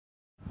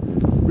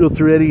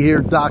Realtor Eddie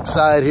here,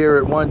 dockside here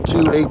at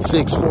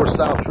 12864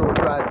 South Shore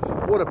Drive.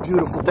 What a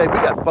beautiful day. We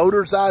got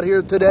boaters out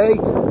here today.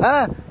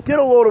 Huh? Get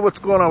a load of what's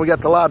going on. We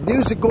got the loud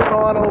music going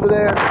on over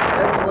there.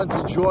 Everyone's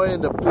enjoying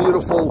the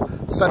beautiful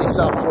sunny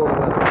South Florida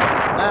weather.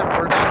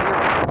 We're down here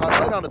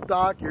right on the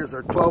dock. Here's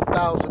our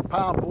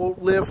 12,000-pound boat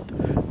lift.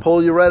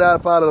 Pull you right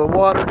up out of the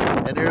water,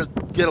 and there's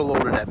get a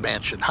load of that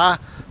mansion, huh?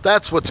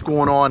 That's what's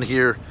going on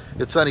here.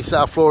 It's sunny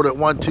South Florida at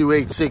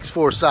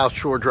 12864 South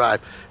Shore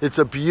Drive. It's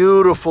a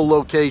beautiful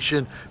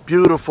location,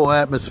 beautiful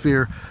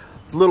atmosphere.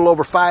 A little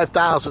over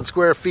 5,000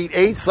 square feet,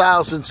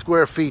 8,000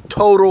 square feet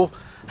total.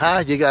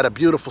 Huh? You got a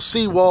beautiful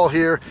seawall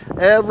here.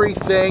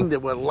 Everything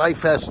that what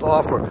life has to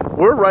offer.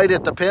 We're right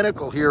at the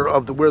pinnacle here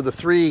of where the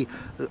three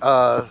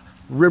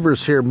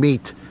rivers here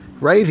meet.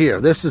 Right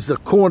here. This is the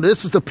corner.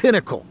 This is the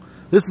pinnacle.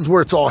 This is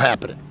where it's all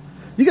happening.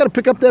 You got to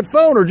pick up that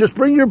phone or just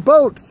bring your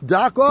boat.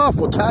 Dock off.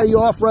 We'll tie you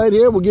off right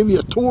here. We'll give you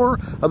a tour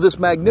of this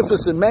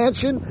magnificent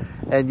mansion.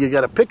 And you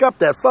got to pick up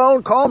that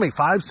phone. Call me,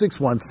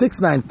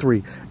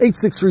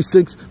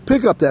 561-693-8636.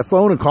 Pick up that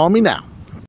phone and call me now.